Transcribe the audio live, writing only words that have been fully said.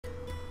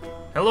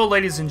Hello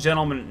ladies and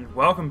gentlemen, and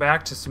welcome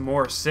back to some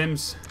more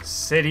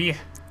SimCity.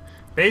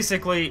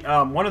 Basically,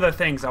 one of the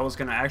things I was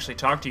going to actually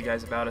talk to you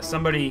guys about is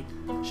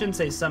shouldn't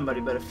say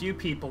somebody, but a few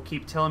people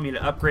keep telling me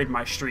to upgrade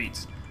my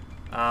streets.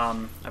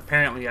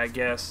 Apparently, I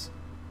guess,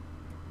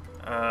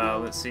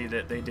 let's see,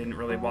 that they didn't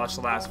really watch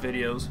the last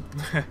videos.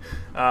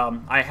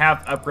 I have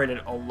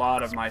upgraded a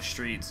lot of my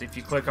streets. If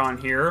you click on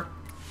here,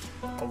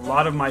 a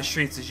lot of my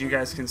streets, as you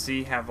guys can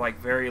see, have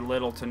like very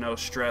little to no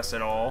stress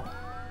at all.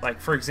 Like,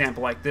 for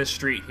example, like this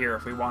street here,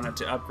 if we wanted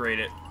to upgrade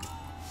it.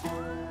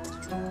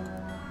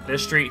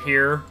 This street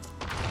here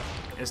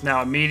is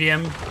now a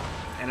medium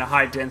and a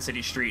high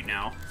density street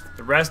now.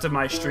 The rest of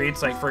my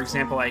streets, like for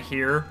example, like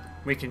here,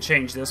 we can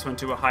change this one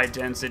to a high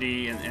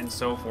density and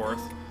so forth.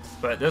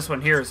 But this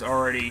one here is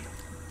already,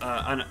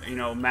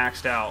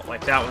 maxed out.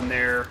 Like that one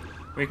there,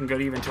 we can go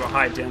even to a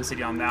high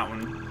density on that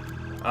one.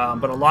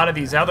 But a lot of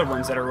these other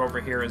ones that are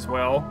over here as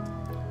well,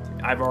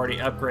 I've already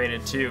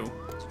upgraded too.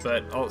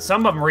 But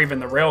some of them are even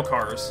the rail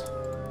cars.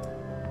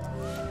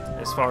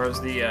 As far as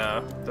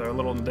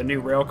the new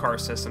rail car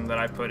system that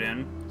I put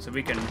in, so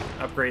we can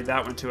upgrade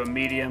that one to a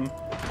medium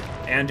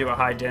and do a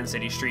high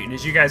density street. And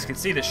as you guys can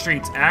see, the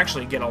streets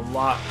actually get a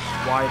lot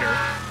wider.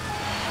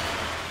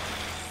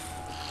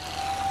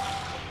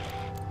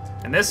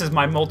 And this is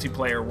my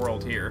multiplayer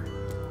world here.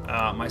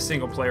 My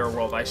single player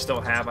world I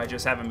still have. I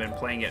just haven't been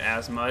playing it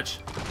as much.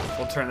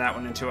 We'll turn that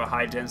one into a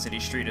high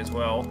density street as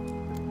well.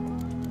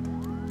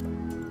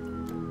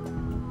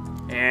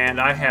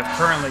 And I have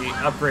currently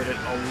upgraded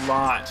a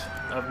lot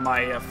of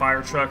my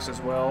fire trucks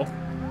as well.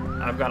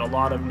 I've got a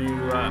lot of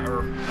new,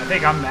 I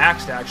think I'm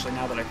maxed actually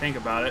now that I think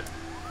about it.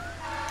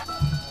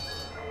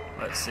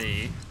 Let's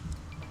see.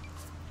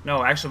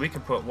 No, actually we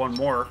could put one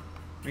more.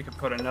 We could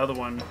put another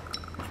one.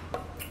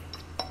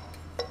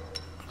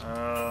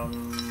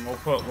 We'll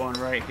put one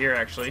right here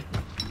actually.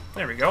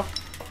 There we go.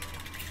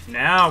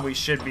 Now we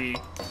should be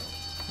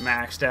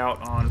maxed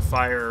out on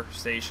fire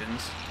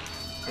stations.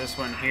 This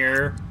one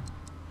here.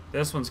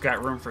 This one's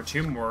got room for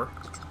 2 more.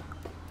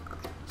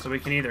 So we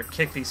can either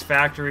kick these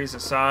factories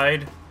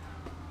aside.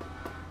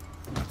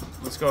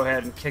 Let's go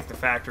ahead and kick the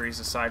factories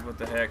aside. What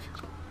the heck?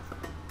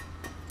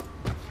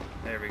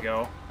 There we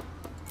go.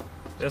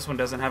 This one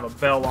doesn't have a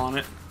bell on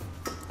it.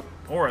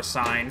 Or a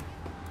sign.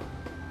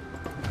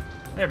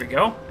 There we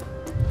go.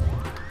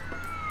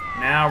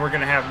 Now we're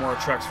going to have more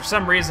trucks. For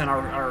some reason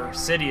our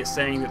city is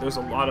saying that there's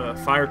a lot of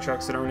fire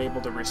trucks that aren't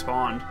able to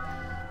respond.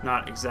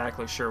 Not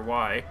exactly sure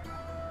why.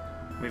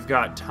 We've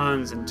got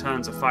tons and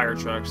tons of fire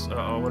trucks.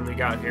 Uh-oh, what do we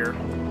got here?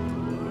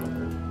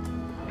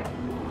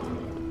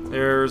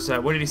 There's,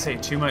 what did he say?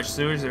 Too much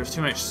sewage? There's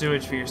too much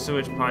sewage for your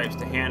sewage pipes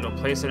to handle.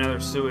 Place another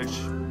sewage.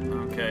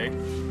 Okay.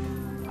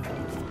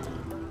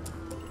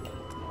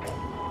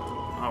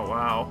 Oh,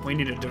 wow. We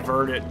need to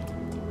divert it.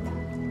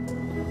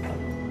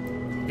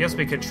 Guess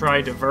we could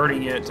try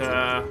diverting it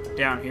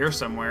down here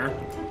somewhere.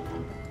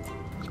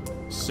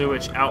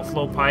 Sewage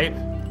outflow pipe.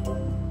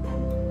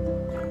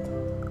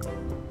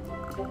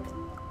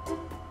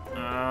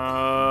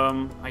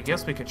 I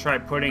guess we could try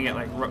putting it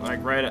like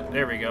right up.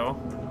 There we go.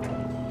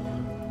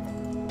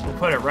 We'll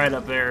put it right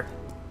up there.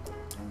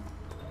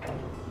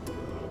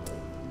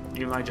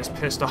 Even though I just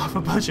pissed off a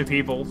bunch of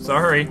people.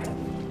 Sorry.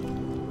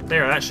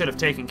 There, that should have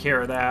taken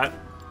care of that.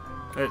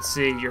 Let's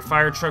see. Your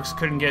fire trucks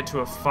couldn't get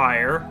to a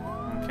fire.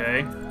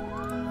 Okay.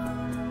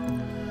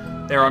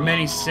 There are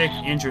many sick,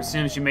 injured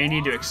Sims. You may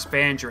need to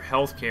expand your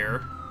health care.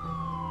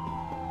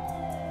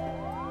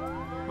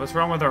 What's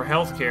wrong with our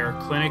healthcare?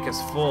 Clinic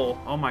is full.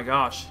 Oh my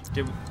gosh.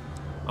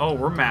 Oh,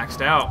 we're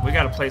maxed out. We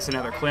gotta place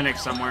another clinic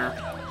somewhere.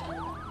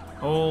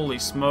 Holy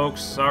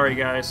smokes. Sorry,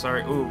 guys.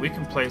 Sorry. Ooh, we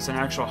can place an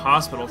actual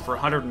hospital for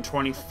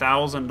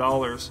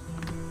 $120,000.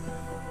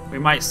 We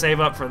might save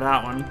up for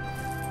that one.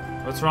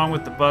 What's wrong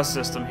with the bus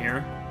system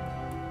here?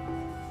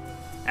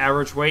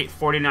 Average wait,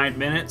 49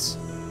 minutes.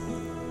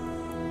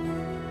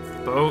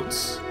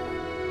 Boats.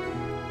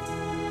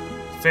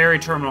 Ferry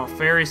terminal.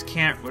 Ferries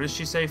can't... What does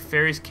she say?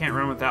 Ferries can't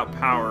run without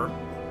power.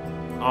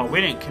 Oh, we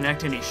didn't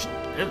connect any...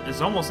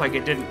 It's almost like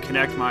it didn't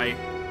connect my...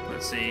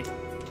 Let's see.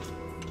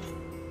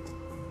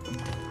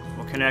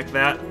 We'll connect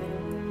that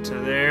to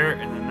there,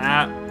 and then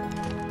that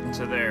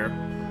to there.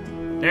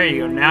 There you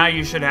go. Now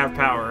you should have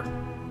power.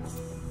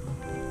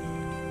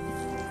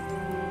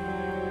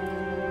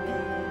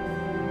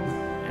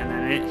 And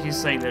then he's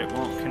saying that it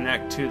won't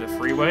connect to the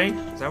freeway.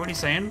 Is that what he's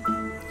saying?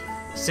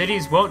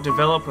 Cities won't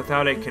develop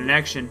without a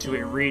connection to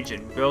a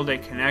region. Build a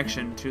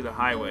connection to the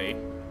highway.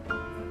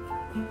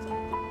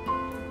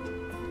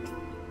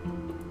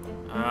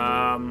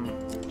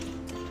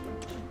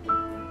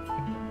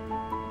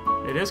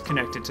 It is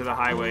connected to the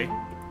highway.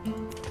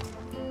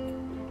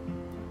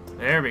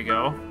 There we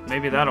go.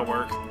 Maybe that'll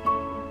work.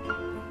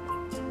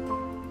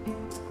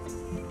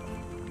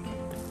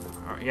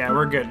 Yeah,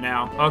 we're good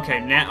now. Okay,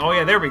 now, oh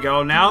yeah, there we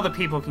go. Now the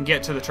people can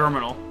get to the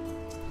terminal.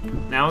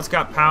 Now it's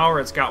got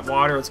power, it's got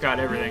water, it's got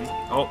everything.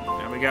 Oh,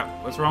 now we got...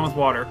 What's wrong with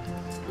water?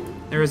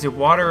 There is a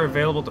water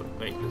available to...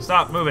 Wait,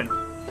 stop moving.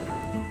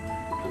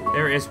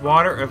 There is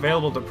water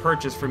available to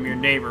purchase from your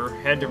neighbor.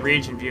 Head to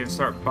Region View and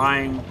start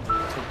buying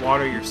to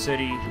water your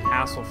city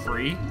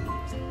hassle-free.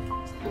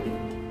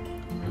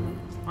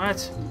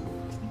 What?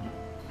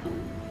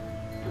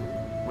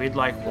 We'd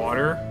like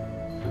water?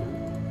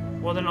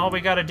 Well, then all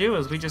we gotta do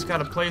is we just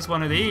gotta place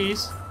one of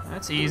these.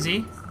 That's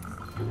easy.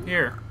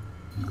 Here.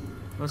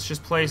 Let's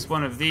just place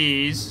one of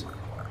these.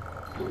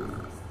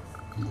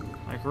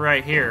 Like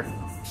right here.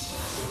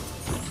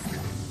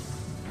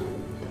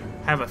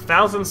 Have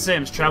 1,000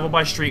 Sims travel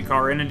by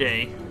streetcar in a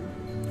day.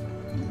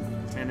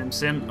 And them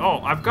Sims... Oh,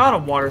 I've got a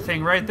water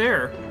thing right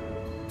there.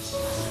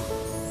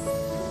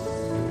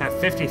 Have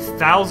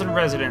 50,000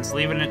 residents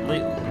living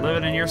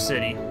in your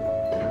city.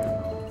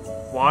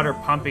 Water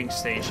pumping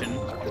station.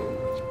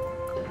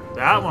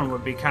 That one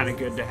would be kind of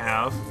good to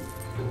have.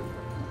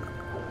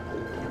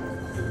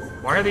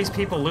 Why are these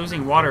people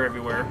losing water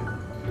everywhere?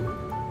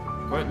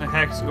 What in the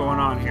heck's going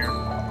on here?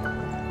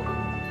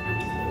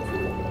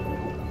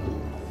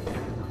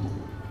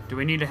 Do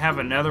we need to have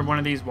another one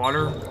of these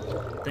water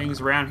things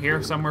around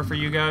here somewhere for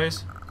you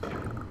guys?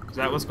 Is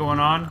that what's going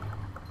on?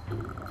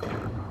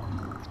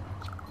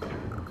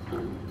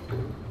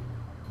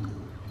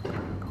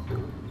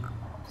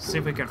 See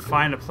if we can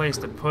find a place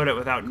to put it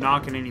without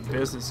knocking any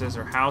businesses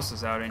or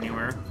houses out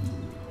anywhere.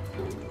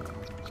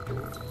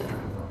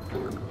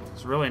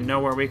 There's really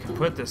nowhere we can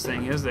put this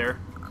thing, is there?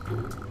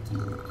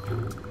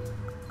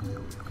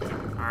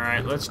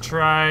 Alright, let's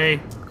try...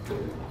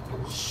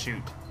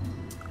 Shoot.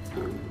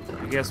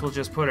 I guess we'll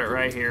just put it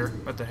right here.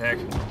 What the heck?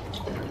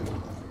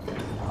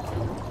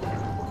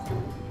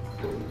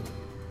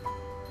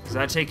 Does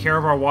that take care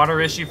of our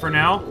water issue for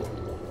now?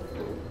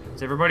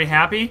 Is everybody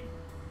happy?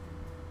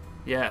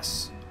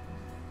 Yes.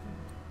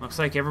 Looks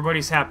like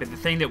everybody's happy. The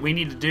thing that we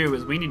need to do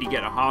is we need to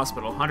get a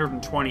hospital.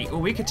 120. Oh,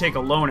 we could take a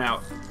loan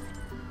out.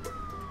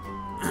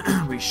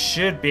 We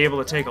should be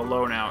able to take a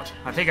loan out.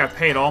 I think I've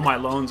paid all my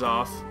loans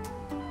off.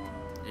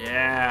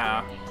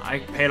 Yeah, I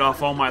paid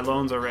off all my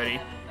loans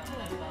already.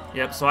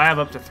 Yep, so I have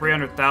up to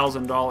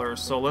 $300,000.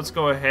 So let's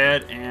go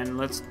ahead and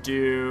let's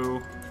do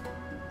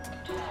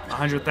a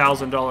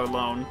 $100,000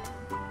 loan.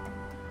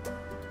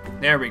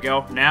 There we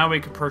go. Now we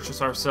can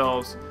purchase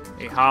ourselves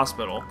a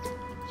hospital.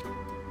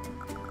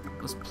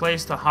 Let's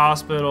place the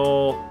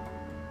hospital.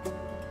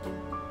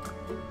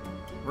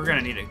 We're going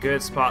to need a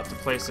good spot to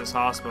place this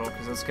hospital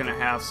because it's going to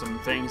have some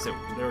things that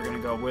are going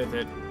to go with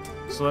it.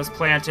 So let's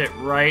plant it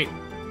right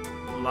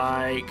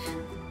like...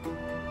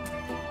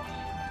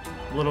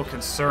 A little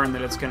concerned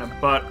that it's going to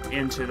butt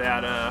into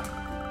that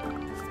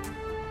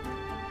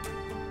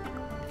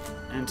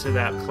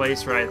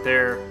place right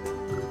there.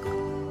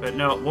 But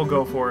no, we'll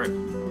go for it.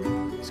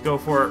 Let's go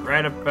for it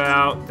right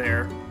about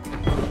there.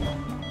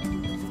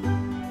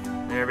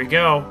 There we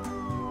go.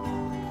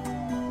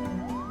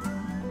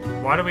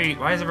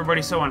 Why is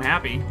everybody so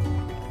unhappy?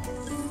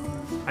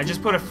 I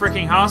just put a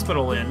freaking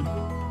hospital in.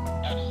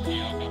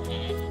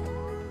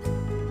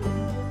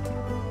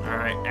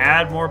 Alright,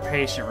 add more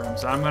patient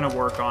rooms. I'm gonna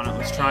work on it.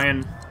 Let's try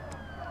and...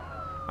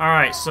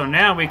 Alright, so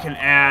now we can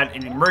add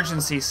an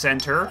emergency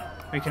center.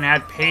 We can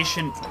add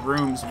patient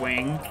rooms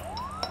wing.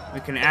 We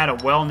can add a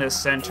wellness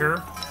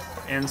center.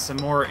 And some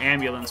more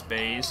ambulance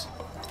bays.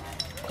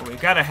 But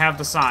we've got to have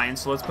the sign,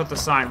 so let's put the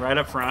sign right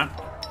up front.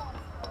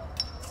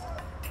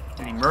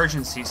 An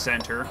emergency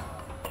center.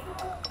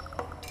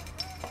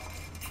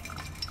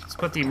 Let's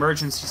put the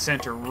emergency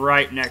center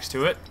right next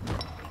to it.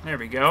 There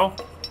we go.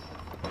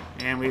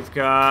 And we've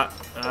got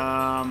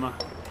a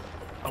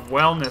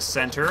wellness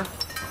center.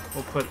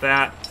 We'll put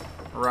that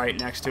right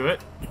next to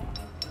it.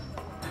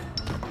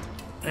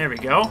 There we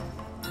go.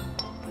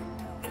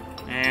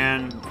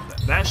 And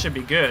that should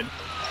be good.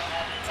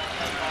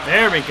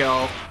 There we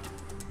go.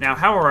 Now,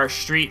 how are our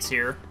streets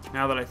here?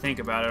 Now that I think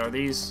about it, are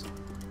these...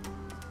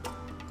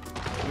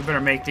 We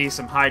better make these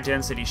some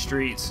high-density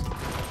streets.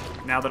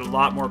 Now that a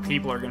lot more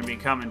people are going to be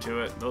coming to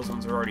it. Those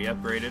ones are already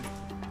upgraded.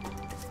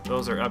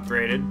 Those are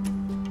upgraded.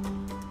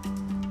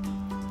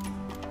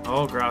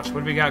 Oh gosh,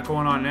 what do we got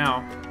going on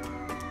now?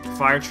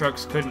 Fire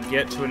trucks couldn't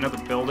get to another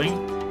building.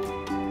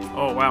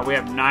 Oh wow, we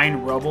have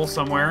 9 rubble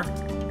somewhere.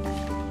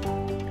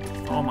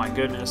 Oh my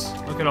goodness.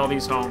 Look at all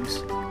these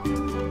homes.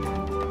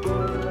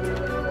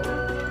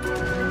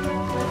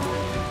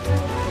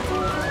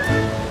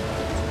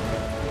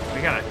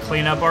 We gotta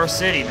clean up our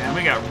city, man.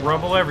 We got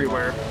rubble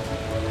everywhere.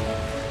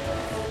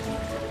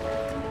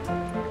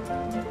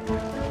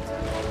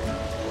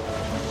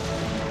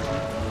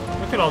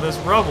 Look at all this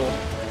rubble.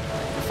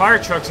 The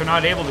fire trucks are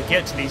not able to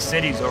get to these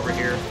cities over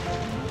here.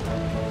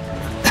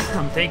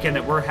 I'm thinking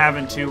that we're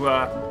having to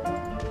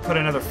put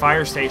another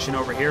fire station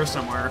over here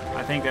somewhere.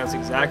 I think that's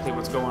exactly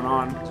what's going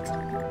on.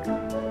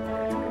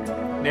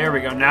 There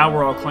we go. Now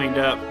we're all cleaned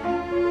up.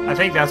 I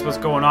think that's what's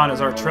going on is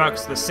our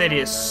trucks, the city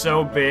is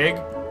so big,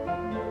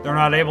 they're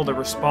not able to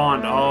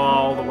respond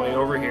all the way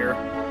over here.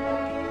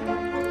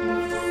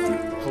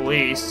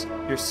 Police,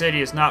 your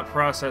city is not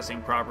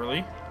processing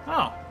properly.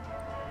 Oh,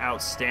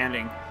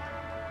 outstanding.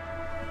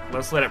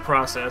 Let's let it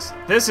process.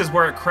 This is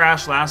where it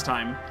crashed last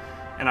time.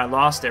 and I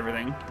lost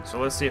everything. So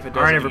let's see if it does.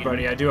 Alright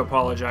everybody, I do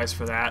apologize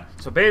for that.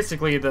 So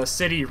basically the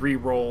city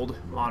re-rolled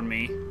on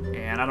me,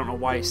 and I don't know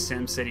why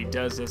SimCity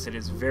does this. It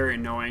is very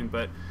annoying,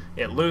 but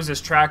it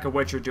loses track of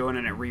what you're doing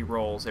and it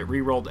re-rolls. It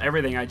re-rolled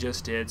everything I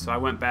just did, so I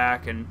went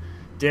back and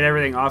did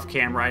everything off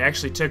camera. I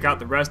actually took out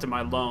the rest of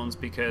my loans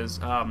because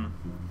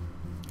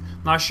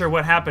not sure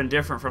what happened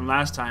different from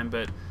last time,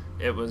 but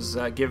it was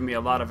giving me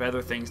a lot of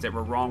other things that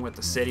were wrong with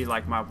the city,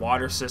 like my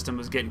water system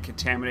was getting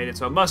contaminated,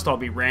 so it must all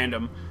be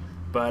random.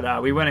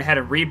 But we went ahead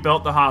and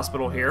rebuilt the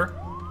hospital here,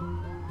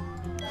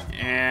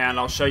 and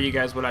I'll show you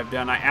guys what I've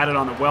done. I added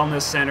on the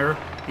wellness center,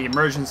 the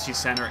emergency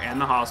center,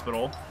 and the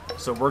hospital,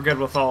 so we're good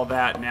with all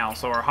that now.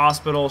 So our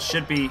hospital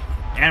should be,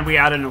 and we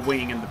added a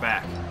wing in the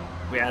back.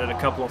 We added a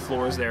couple of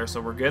floors there,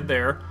 so we're good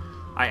there.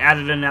 I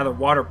added another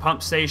water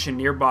pump station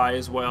nearby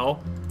as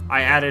well.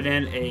 I added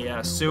in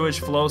a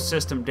sewage flow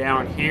system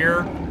down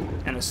here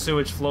and a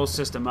sewage flow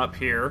system up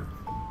here.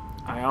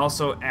 I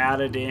also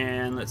added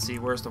in, let's see,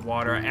 where's the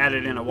water? I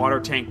added in a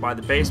water tank by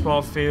the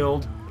baseball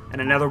field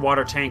and another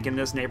water tank in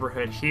this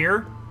neighborhood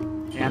here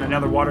and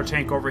another water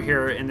tank over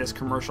here in this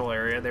commercial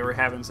area. They were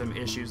having some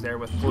issues there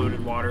with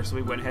polluted water, so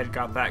we went ahead and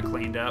got that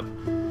cleaned up.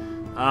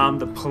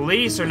 The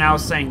police are now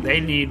saying they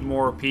need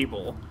more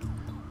people,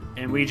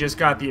 and we just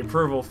got the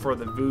approval for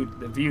the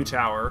view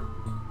tower.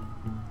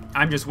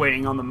 I'm just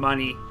waiting on the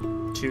money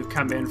to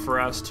come in for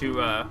us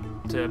to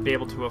be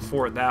able to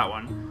afford that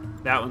one.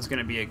 That one's going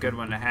to be a good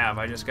one to have.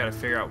 I just got to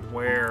figure out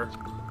where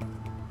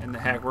in the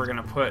heck we're going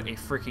to put a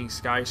freaking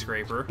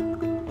skyscraper.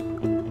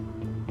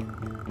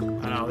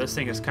 I know, this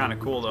thing is kind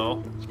of cool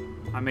though.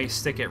 I may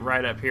stick it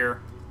right up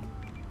here.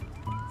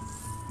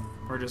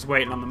 We're just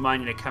waiting on the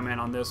money to come in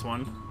on this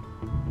one.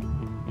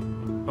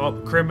 Oh,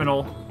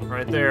 criminal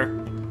right there.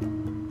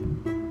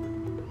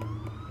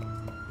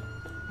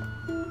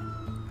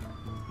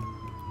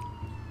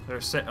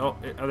 Oh,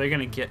 are they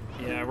gonna get?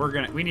 Yeah,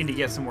 we need to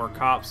get some more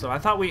cops. So I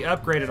thought we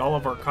upgraded all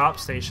of our cop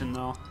station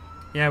though.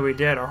 Yeah, we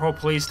did. Our whole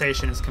police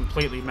station is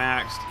completely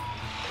maxed.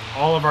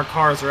 All of our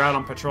cars are out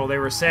on patrol. They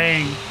were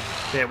saying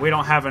that we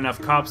don't have enough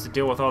cops to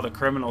deal with all the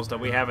criminals that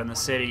we have in the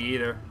city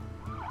either.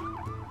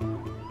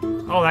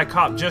 Oh, that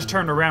cop just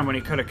turned around when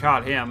he could have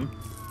caught him.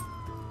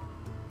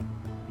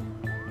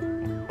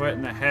 What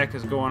in the heck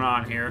is going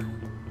on here?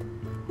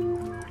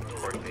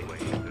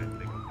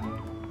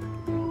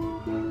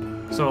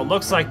 So it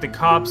looks like the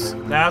cops,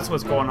 that's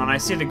what's going on. I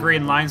see the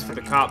green lines for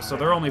the cops, so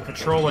they're only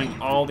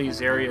patrolling all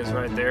these areas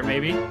right there,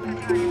 maybe?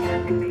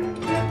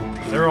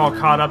 They're all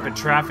caught up in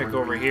traffic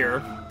over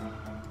here.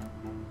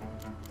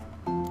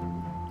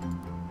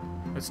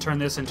 Let's turn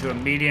this into a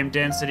medium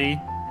density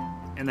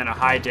and then a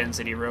high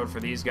density road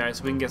for these guys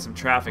so we can get some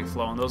traffic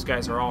flowing. Those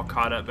guys are all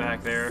caught up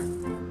back there.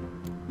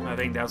 I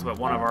think that's what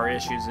one of our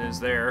issues is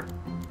there.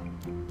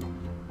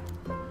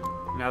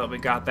 Now that we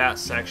got that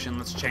section,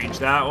 let's change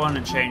that one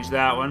and change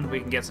that one. We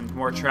can get some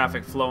more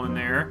traffic flowing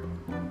there.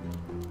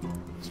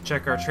 Let's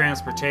check our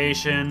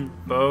transportation,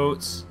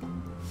 boats.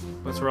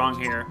 What's wrong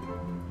here?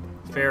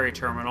 Ferry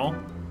terminal.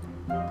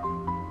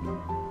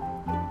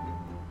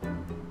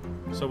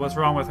 So what's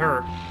wrong with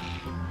her?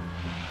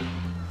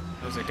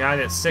 There's a guy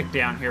that's sick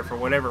down here for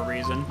whatever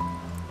reason.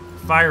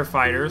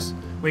 Firefighters.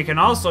 We can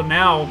also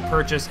now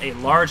purchase a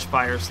large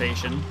fire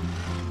station,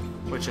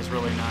 which is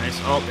really nice.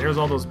 Oh, there's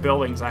all those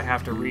buildings I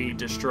have to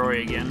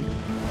re-destroy again.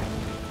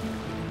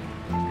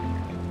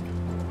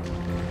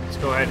 Let's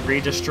go ahead and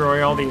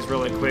re-destroy all these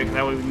really quick.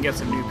 That way we can get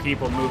some new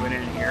people moving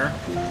in here.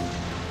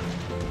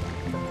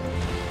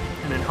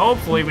 And then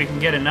hopefully we can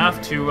get enough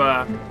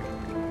to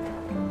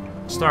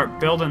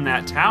start building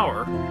that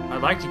tower.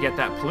 I'd like to get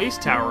that police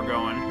tower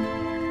going.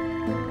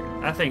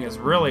 That thing is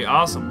really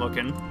awesome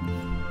looking.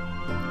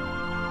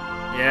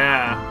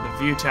 Yeah, the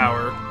view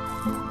tower.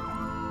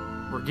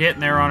 We're getting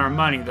there on our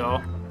money,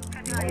 though.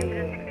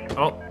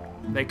 Oh,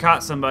 they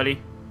caught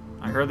somebody.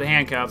 I heard the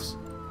handcuffs.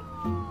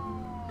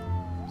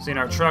 See,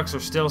 our trucks are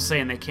still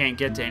saying they can't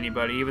get to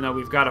anybody, even though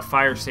we've got a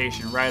fire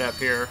station right up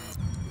here.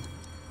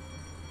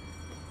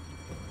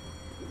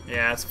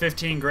 Yeah, it's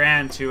 15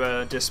 grand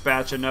to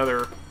dispatch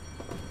another.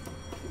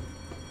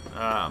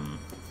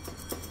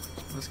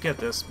 Let's get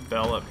this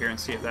bell up here and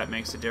see if that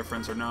makes a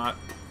difference or not.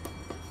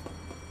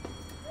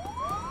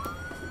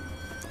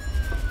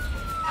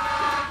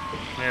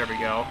 There we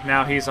go.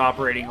 Now he's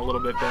operating a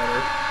little bit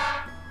better,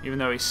 even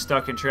though he's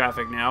stuck in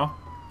traffic now.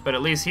 But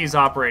at least he's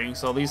operating,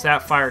 so at least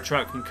that fire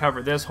truck can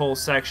cover this whole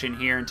section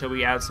here until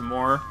we add some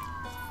more.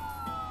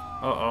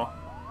 Uh-oh.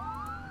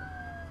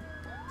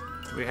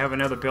 Do we have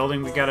another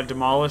building we gotta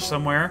demolish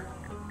somewhere?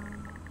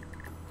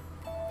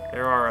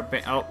 There are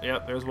oh,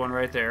 yep, there's one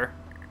right there.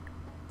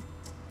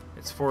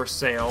 It's for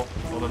sale.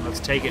 Well, then let's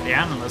take it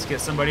down and let's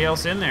get somebody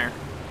else in there.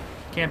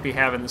 Can't be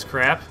having this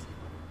crap.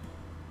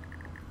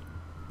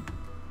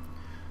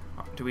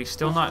 Do we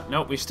still not?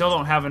 Nope, we still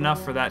don't have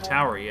enough for that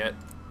tower yet.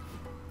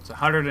 It's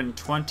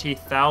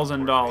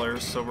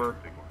 $120,000, so we're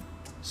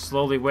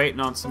slowly waiting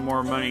on some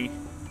more money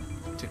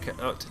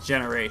to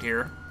generate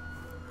here.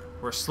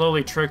 We're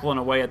slowly trickling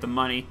away at the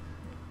money.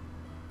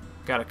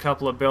 Got a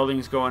couple of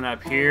buildings going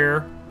up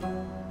here.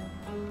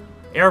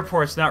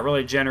 Airport's not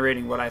really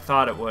generating what I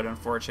thought it would,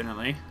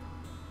 unfortunately.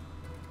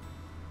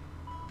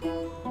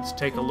 Let's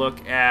take a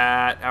look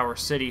at our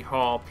city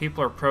hall.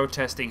 People are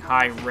protesting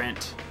high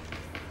rent.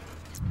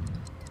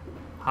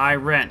 High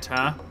rent,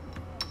 huh?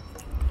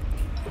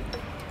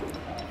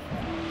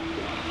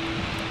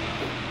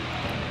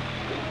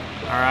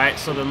 Alright,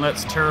 so then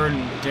let's turn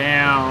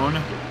down...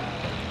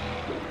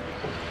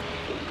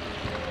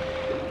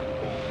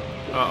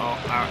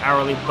 Uh-oh, our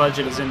hourly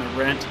budget is in the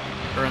rent,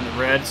 or in the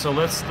red. So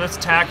let's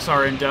tax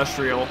our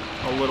industrial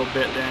a little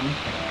bit then,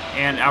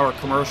 and our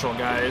commercial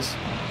guys.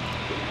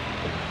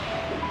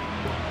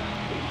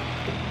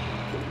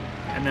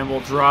 And then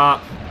we'll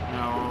drop,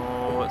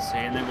 no, let's see,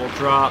 and then we'll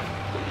drop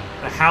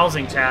the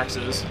housing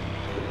taxes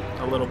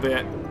a little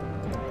bit.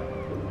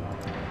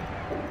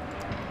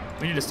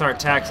 We need to start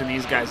taxing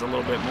these guys a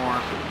little bit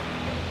more.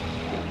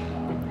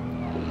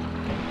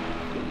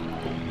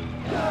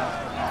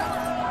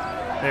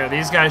 There,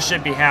 these guys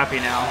should be happy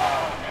now.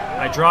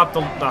 I dropped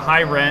the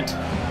high rent,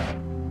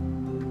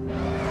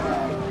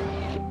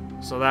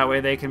 so that way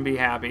they can be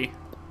happy.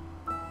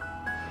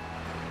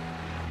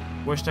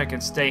 Wished I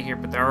could stay here,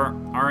 but there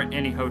aren't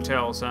any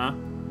hotels, huh?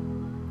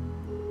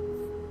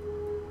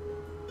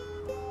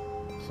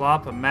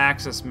 Plop a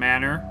Maxis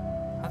Manor.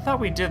 I thought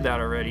we did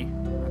that already.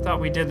 I thought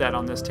we did that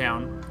on this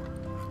town.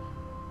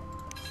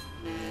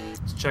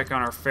 Let's check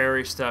on our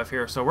ferry stuff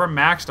here. So we're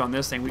maxed on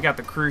this thing. We got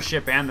the cruise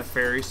ship and the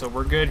ferry, so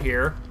we're good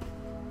here.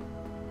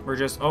 We're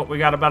just... Oh, we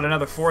got about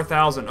another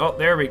 4,000. Oh,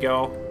 there we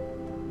go.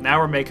 Now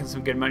we're making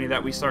some good money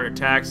that we started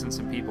taxing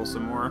some people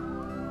some more.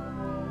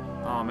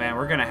 Oh, man,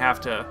 we're going to have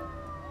to...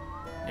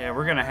 Yeah,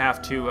 we're going to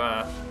have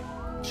to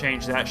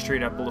change that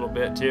street up a little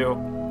bit, too.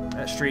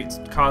 That street's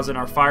causing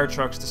our fire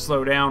trucks to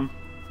slow down.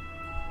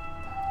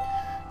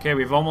 Okay,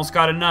 we've almost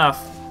got enough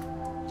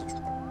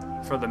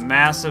for the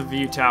massive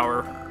view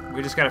tower.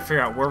 We just got to figure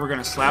out where we're going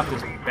to slap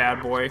this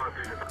bad boy.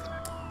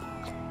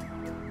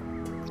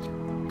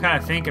 I'm kind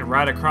of thinking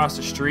right across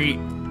the street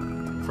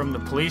from the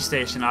police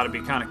station ought to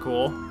be kind of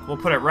cool. We'll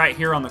put it right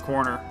here on the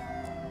corner.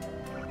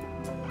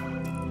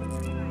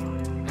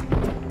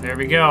 There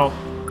we go.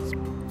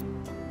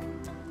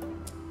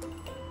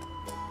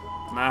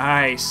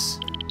 Nice.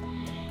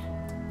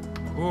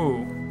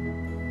 Ooh.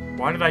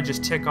 Why did I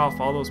just tick off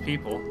all those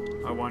people?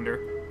 I wonder.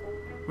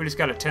 We just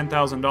got a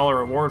 $10,000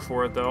 reward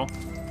for it, though.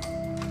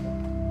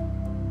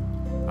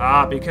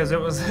 Ah, because it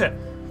was...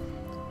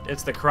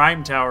 It's the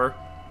crime tower.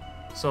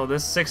 So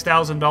this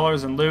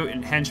 $6,000 in loot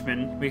and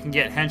henchmen. We can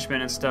get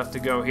henchmen and stuff to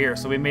go here.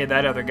 So we made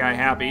that other guy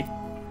happy.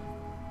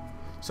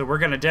 So we're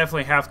going to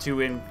definitely have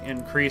to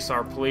increase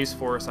our police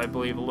force, I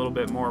believe, a little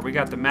bit more. We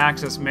got the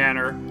Maxis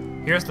Manor.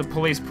 Here's the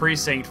police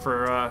precinct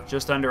for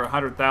just under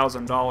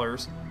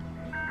 $100,000.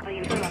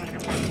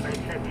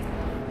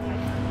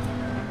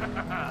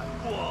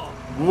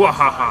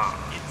 Wahaha!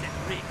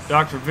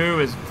 Dr. Vu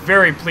is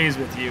very pleased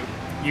with you.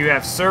 You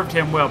have served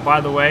him well. By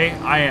the way,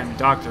 I am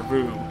Dr.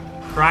 Vu.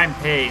 Crime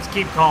pays.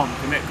 Keep calm.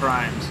 Commit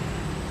crimes.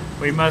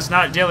 We must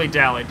not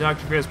dilly-dally.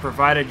 Dr. Vu has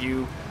provided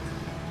you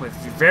with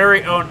your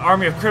very own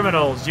army of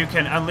criminals. You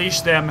can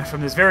unleash them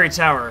from this very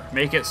tower.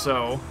 Make it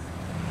so.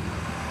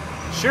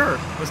 Sure.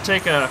 Let's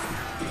take a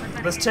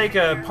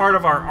part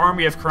of our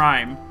army of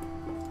crime.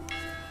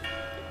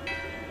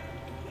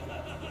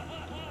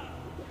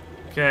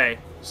 Okay,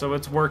 so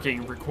it's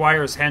working.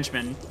 Requires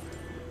henchmen.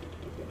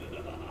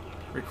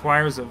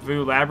 Requires a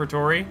VU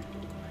laboratory.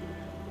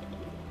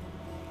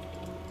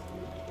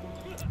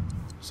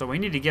 So we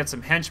need to get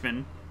some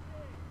henchmen.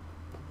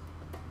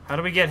 How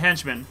do we get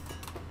henchmen?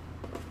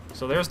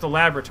 So there's the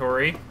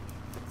laboratory.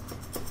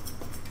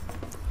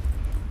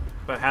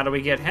 But how do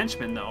we get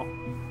henchmen, though?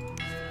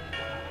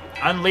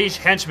 Unleash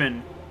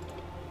henchmen.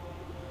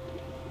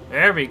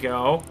 There we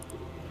go.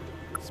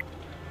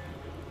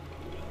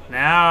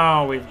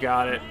 Now we've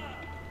got it.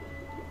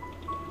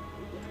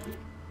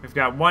 We've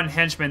got one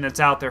henchman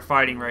that's out there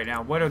fighting right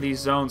now. What are these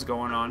zones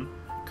going on?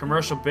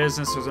 Commercial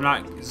businesses are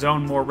not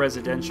zoned more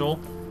residential.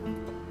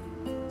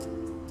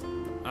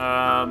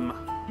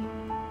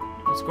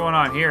 What's going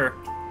on here?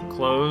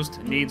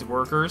 Closed. Needs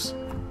workers.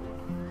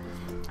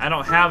 I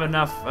don't have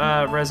enough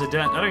I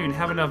don't even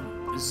have enough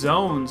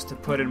zones to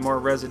put in more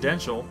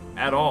residential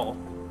at all.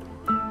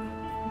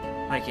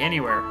 Like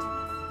anywhere.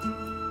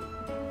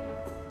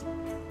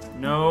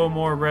 No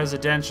more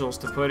residentials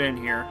to put in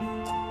here.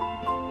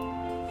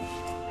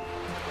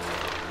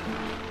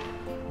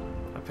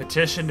 A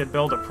petition to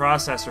build a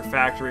processor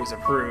factory is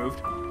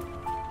approved.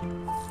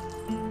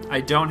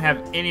 I don't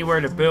have anywhere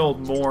to build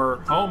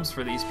more homes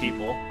for these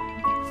people.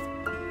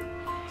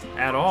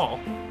 At all.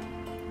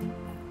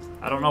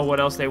 I don't know what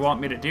else they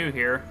want me to do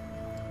here.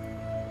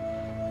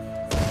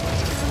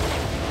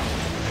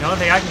 The only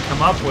thing I can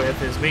come up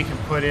with is we can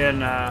put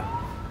in,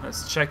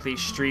 let's check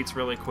these streets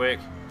really quick.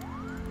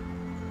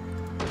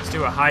 Let's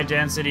do a high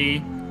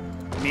density,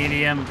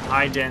 medium,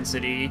 high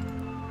density,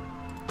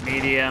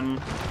 medium,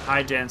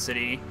 high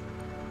density.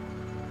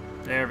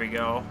 There we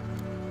go.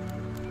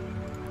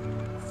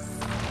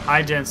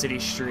 High density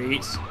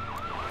streets.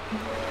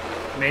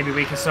 maybe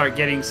we can start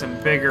getting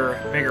some bigger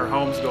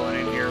homes going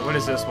in here. What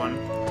is this one?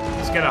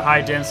 Let's get a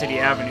high density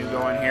avenue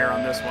going here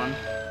on this one.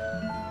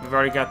 We've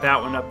already got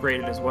that one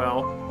upgraded as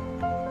well.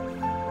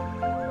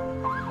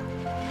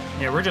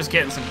 Yeah, we're just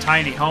getting some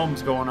tiny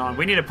homes going on.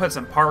 We need to put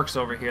some parks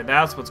over here.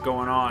 That's what's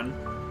going on.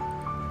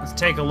 Let's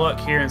take a look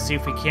here and see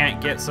if we can't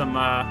get some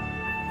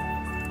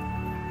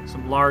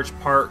large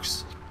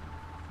parks.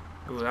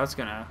 Ooh, that's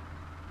gonna...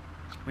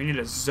 We need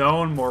to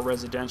zone more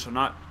residential,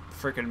 not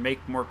freaking make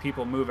more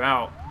people move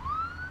out.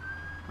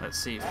 Let's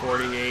see,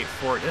 48,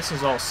 40. This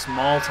is all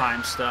small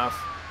time stuff.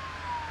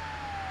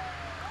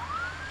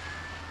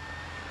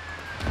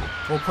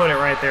 We'll put it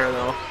right there,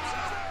 though.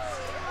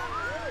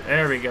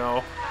 There we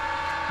go.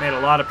 Made a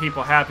lot of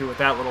people happy with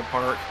that little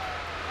park.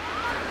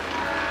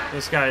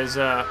 This guy's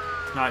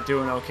not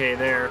doing okay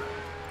there.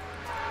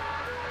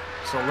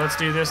 So let's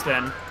do this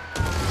then.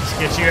 Let's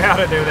get you out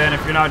of there then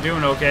if you're not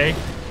doing okay.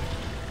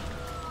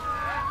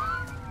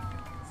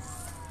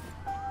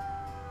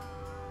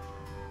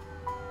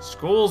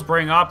 Schools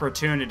bring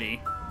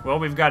opportunity. Well,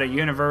 we've got a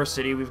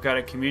university, we've got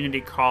a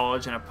community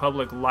college, and a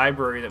public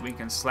library that we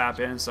can slap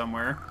in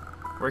somewhere.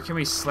 Where can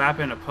we slap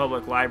in a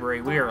public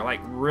library? We are, like,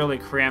 really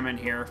cramming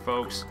here,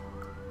 folks.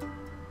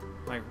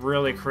 Like,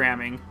 really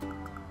cramming.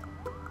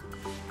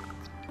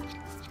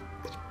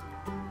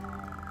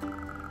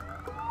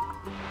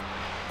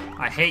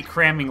 I hate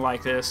cramming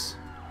like this.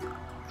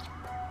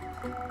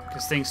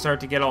 Because things start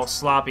to get all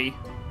sloppy.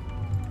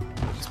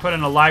 Let's put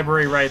in a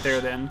library right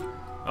there, then.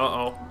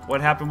 Uh-oh.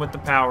 What happened with the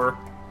power?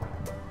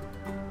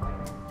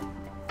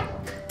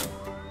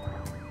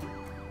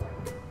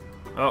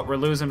 Oh, we're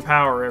losing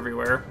power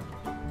everywhere.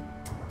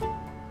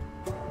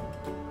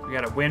 We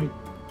got a wind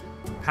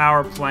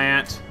power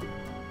plant.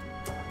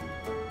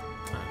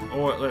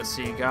 Oh, let's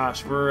see.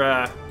 Gosh, we're,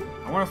 I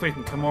wonder if we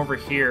can come over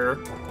here.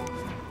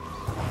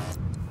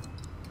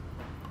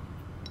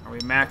 Are we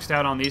maxed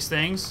out on these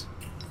things?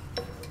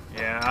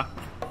 Yeah.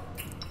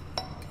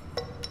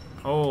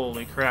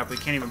 Holy crap, we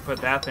can't even put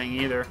that thing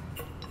either.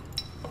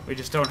 We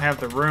just don't have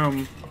the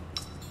room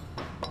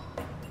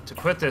to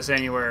put this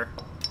anywhere.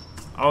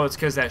 Oh, it's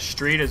because that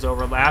street is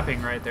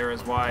overlapping right there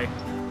is why.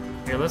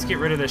 Here, let's get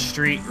rid of this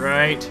street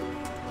right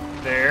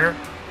there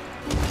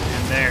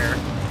and there.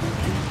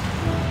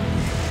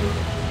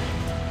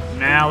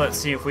 Now let's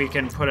see if we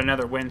can put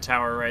another wind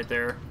tower right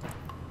there.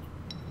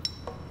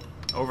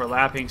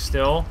 Overlapping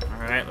still.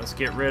 Alright, let's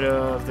get rid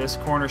of this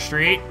corner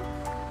street.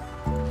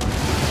 And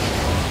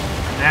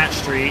that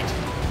street.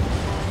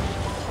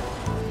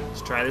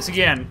 Let's try this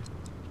again.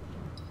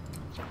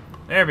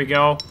 There we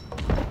go.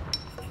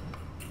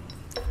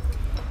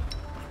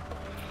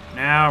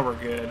 Now we're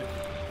good.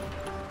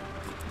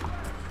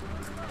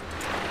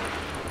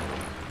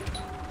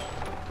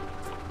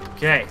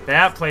 Okay,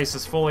 that place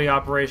is fully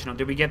operational.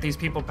 Did we get these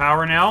people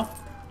power now?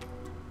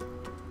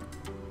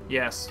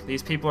 Yes,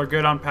 these people are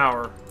good on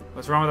power.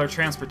 What's wrong with our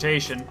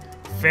transportation?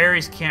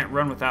 Ferries can't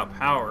run without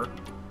power.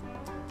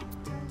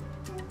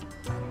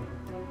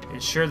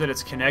 Ensure that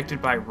it's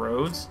connected by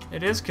roads?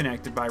 It is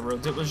connected by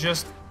roads. It was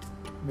just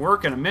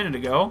working a minute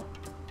ago.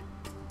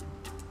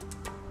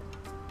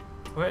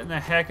 What in the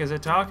heck is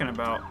it talking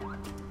about?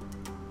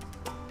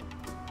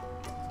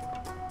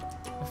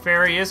 The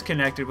ferry is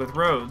connected with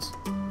roads.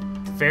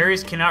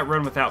 Ferries cannot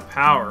run without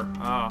power.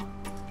 Oh,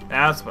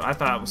 that's what I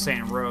thought it was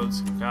saying,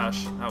 roads.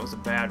 Gosh, that was a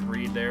bad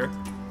read there.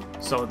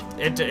 So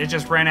it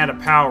just ran out of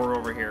power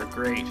over here.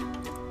 Great.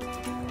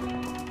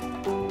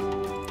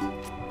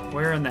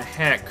 Where in the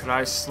heck could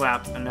I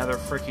slap another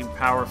freaking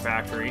power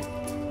factory?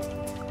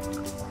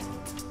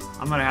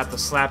 I'm gonna have to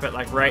slap it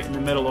like right in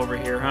the middle over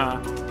here, huh?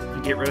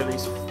 And get rid of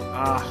these.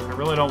 I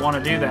really don't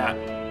want to do that.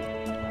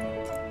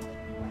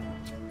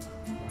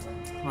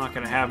 I'm not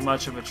gonna have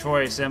much of a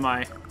choice, am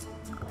I?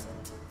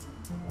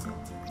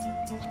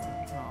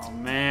 Oh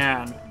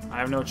man, I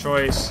have no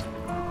choice.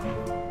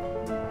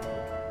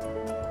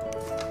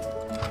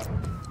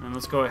 And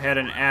let's go ahead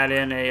and add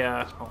in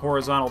a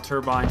horizontal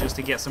turbine just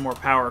to get some more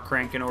power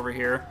cranking over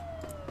here.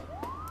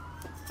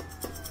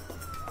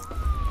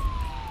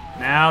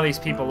 Now these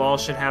people all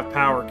should have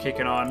power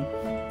kicking on.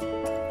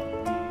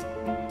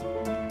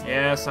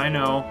 Yes, I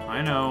know,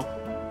 I know.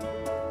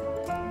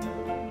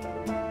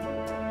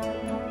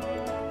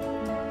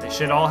 They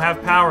should all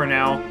have power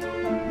now.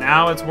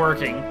 Now it's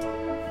working.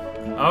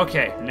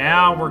 Okay,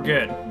 now we're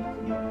good.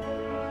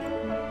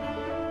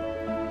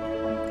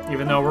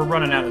 Even though we're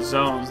running out of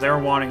zones, they're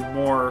wanting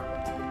more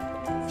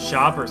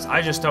shoppers.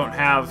 I just don't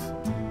have...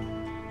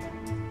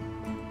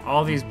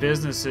 All these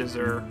businesses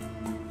are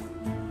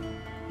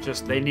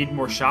just, they need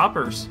more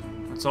shoppers.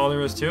 That's all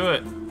there is to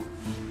it.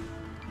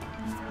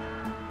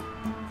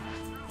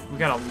 We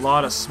got a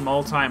lot of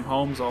small-time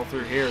homes all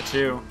through here,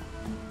 too.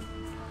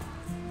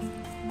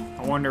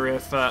 I wonder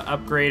if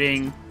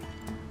upgrading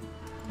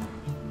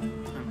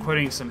and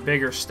putting some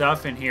bigger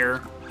stuff in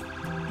here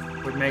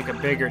would make a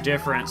bigger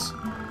difference.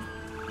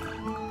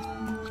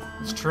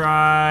 Let's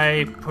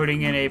try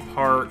putting in a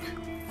park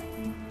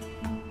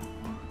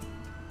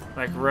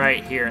like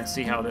right here and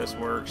see how this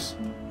works.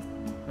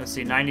 Let's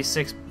see,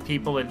 96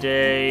 people a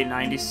day,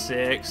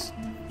 96.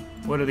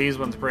 What do these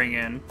ones bring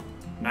in?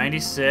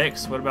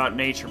 96. What about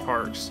nature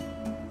parks?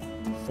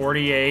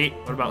 48.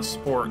 What about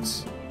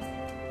sports?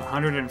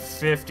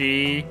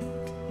 150.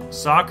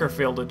 Soccer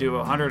field to do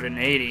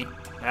 180.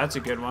 That's a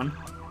good one.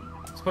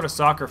 Let's put a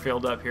soccer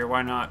field up here.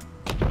 Why not?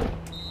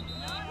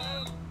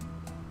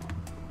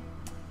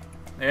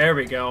 There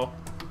we go.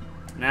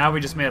 Now we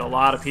just made a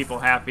lot of people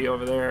happy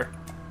over there.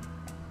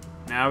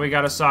 Now we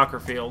got a soccer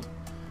field.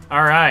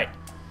 Alright.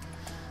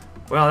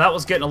 Well, that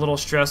was getting a little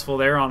stressful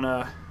there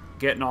on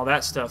getting all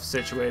that stuff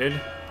situated.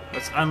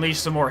 Let's unleash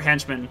some more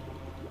henchmen.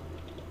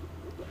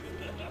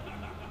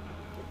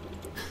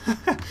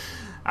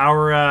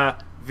 Our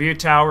view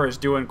tower is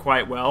doing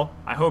quite well.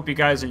 I hope you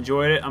guys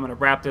enjoyed it. I'm going to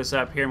wrap this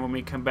up here, and when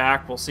we come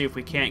back, we'll see if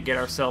we can't get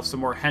ourselves some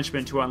more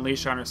henchmen to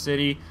unleash on our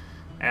city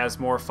as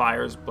more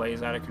fires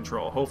blaze out of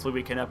control. Hopefully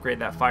we can upgrade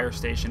that fire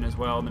station as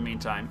well in the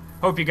meantime.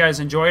 Hope you guys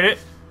enjoyed it,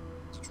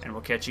 and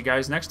we'll catch you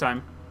guys next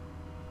time.